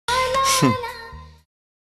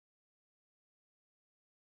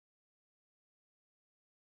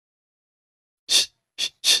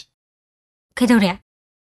Kaidore?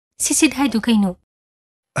 Sisit hai du kaino?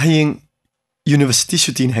 Hayeng university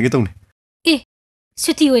shooting hai ge tong ne.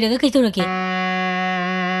 Suti oiraga kaidore ke?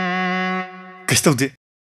 Kaistau de.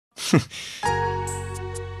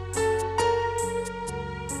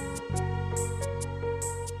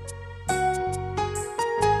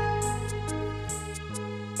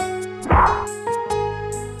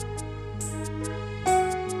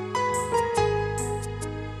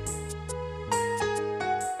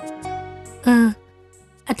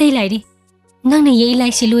 Atai lairi. Nang na yei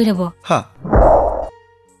lai si loirabo. Ha.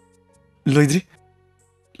 Loidri.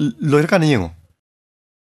 Loira ka na yengo.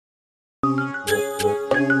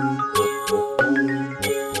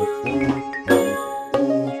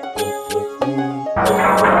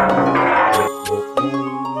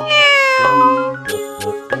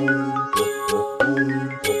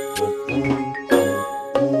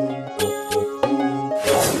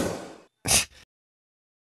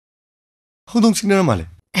 Hodong sing na male.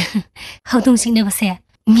 Hodong sing na base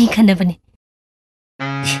mi khana bane.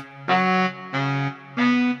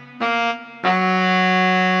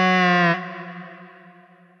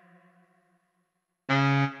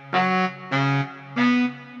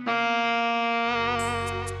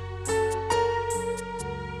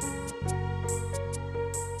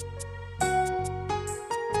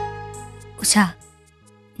 Usha,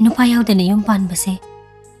 nupa yaudane yum pan base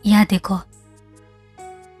yade ko.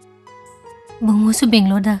 Bungo su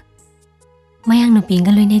Bangalore da mayang nupi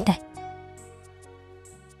nga loy nay tay.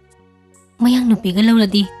 Mayang nupi ga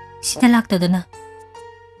lawladi sida laktadana.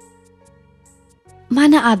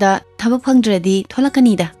 Mana ada thabak phangdradi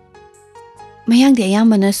tholakani da. Mayang di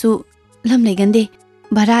ayambana su lam legande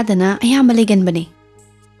baradana ayamba legan bane.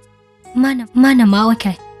 Mana ma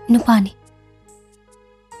wakay nupani.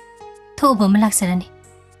 Thoba malaksarani.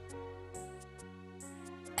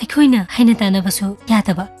 Aikoy na haina tana basu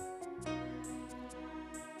yataba.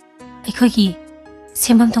 Aikoy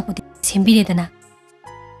sembam thokpudi sembiredana.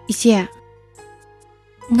 Isia.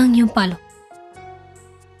 Nang yung palo.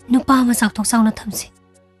 Nupa masak thoksaw na thamsi.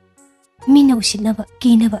 Mina usinaba,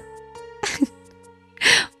 kinaba.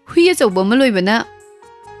 Huya chawba maloy bana.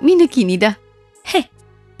 Mina kinida. He,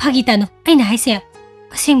 phagitano. Aina haise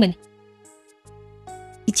aseng bani.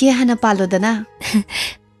 Ichie hana palo dana.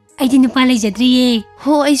 Aidi nupa laijadriye.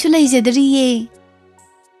 Ho aisu laijadriye.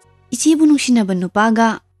 Ichie bu nungsinaba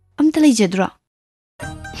nupaga amta laijadra.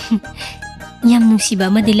 Yam nungsiba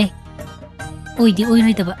amadi lay. Oidi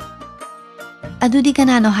oiroidaba. Adudi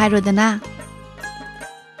kanano hairodana.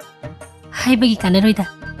 Haibagi kanaroida.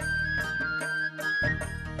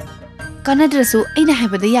 Kanadrasu aina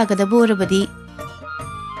haibada yagadaba orabadi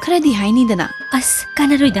kharadi haini dana. As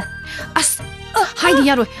kanaroida. As haidi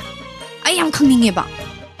yaroi. Ai yam khangninge ba.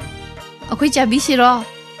 Akoi chabi siro.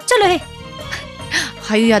 Chalo he.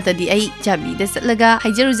 Hayu yadadi ai chabi da satlaga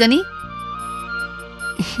haijarujani.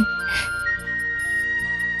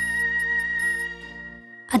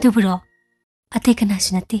 Adubro ate kana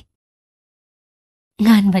sinati.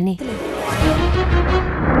 Ngan bani.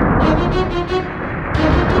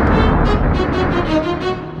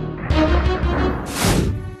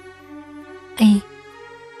 Ai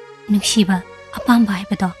nungsiba apamba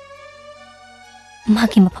haibado.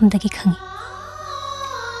 Magi mafamdagi khangi.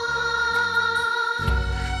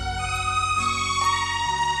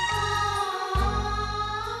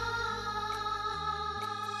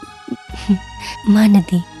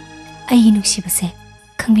 Manadi ai nungsibase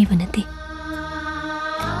khangbiba nate.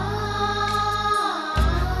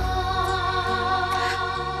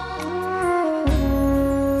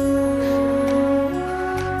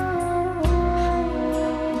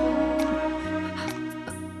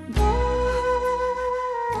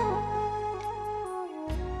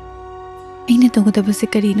 Aina togodaba se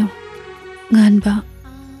karino. Nganba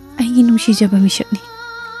aigi nungsijaba misakni.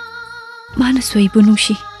 Mana soibu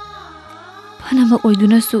nungsi. Panama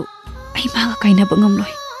oiduna su ai maga kaina bangam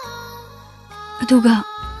loi. Aduga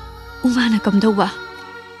umana kamdauba.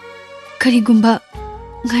 Karigumba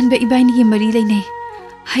nganba ibaini gi mari leinai.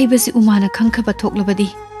 Haibasi umana khangkhaba thoklabadi.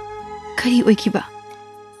 Kari oikiba.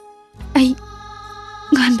 Ai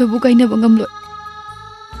nganba bu kaina bangam loi.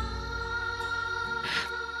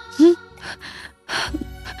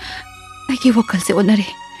 Aigi wakal se onare.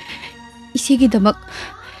 Isigi damak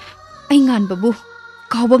ai nganba bu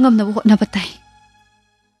kauba ngamnaba hotnaba tai.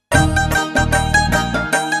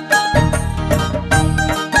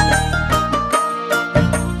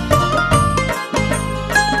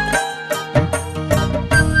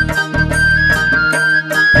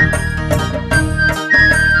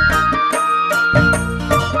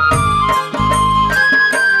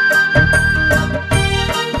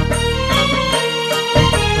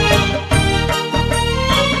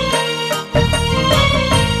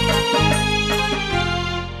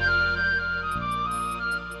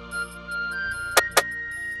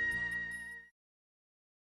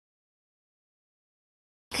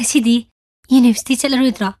 ngasidi university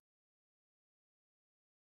chalaroidra.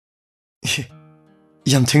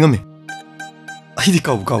 Yam thengame. Ai di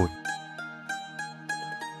kaw.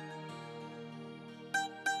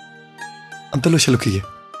 Amta lo shalukige.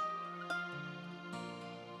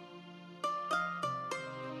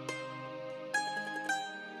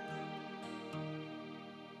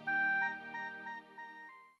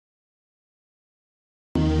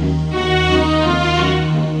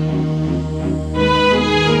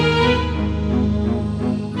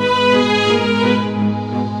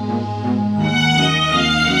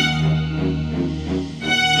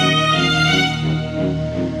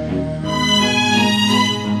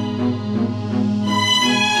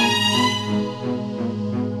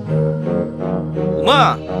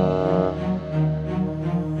 Uma!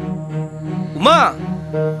 Uma!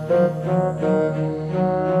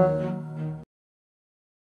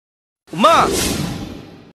 Uma!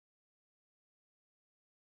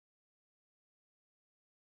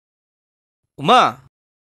 Uma!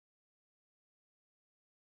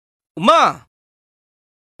 Uma!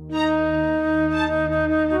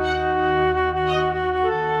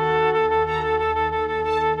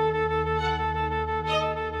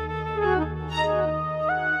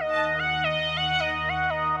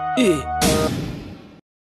 Eh!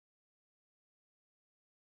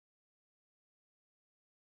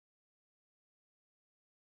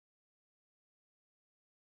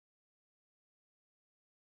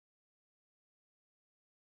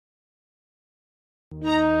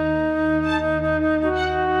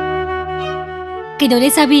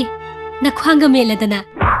 Kaidole sabi, nakhwanga meladana.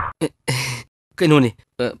 Kainoni,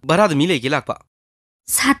 barada mi legi lakpa.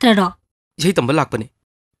 Satra ro. Isai tamba lakpane.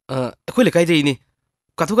 Akhoi lekai dei ni.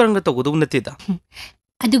 Kathu karanga tawgodaw natteda.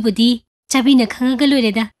 Adubudi chabi na khanga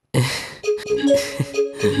loireda.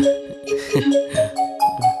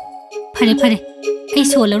 Phare. Ai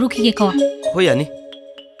sola rukhige ko. Hoi yani.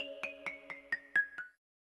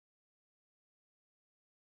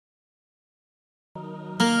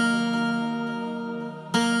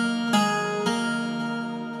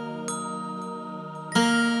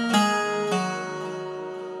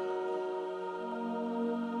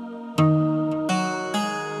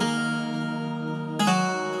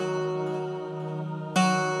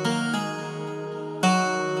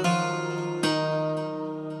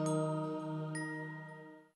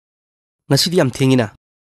 Ngasidi yam thengina.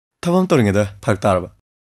 Thabam toringeda phak tarba.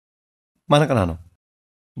 Mana kanano.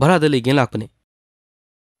 Barada legen lakpane.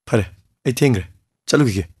 Phare, ai thengre.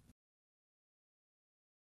 Chalukige.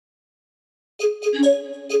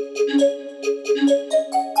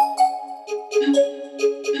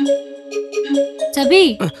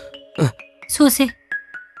 Chabi. Sose.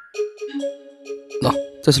 Lo,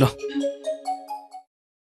 chaslo.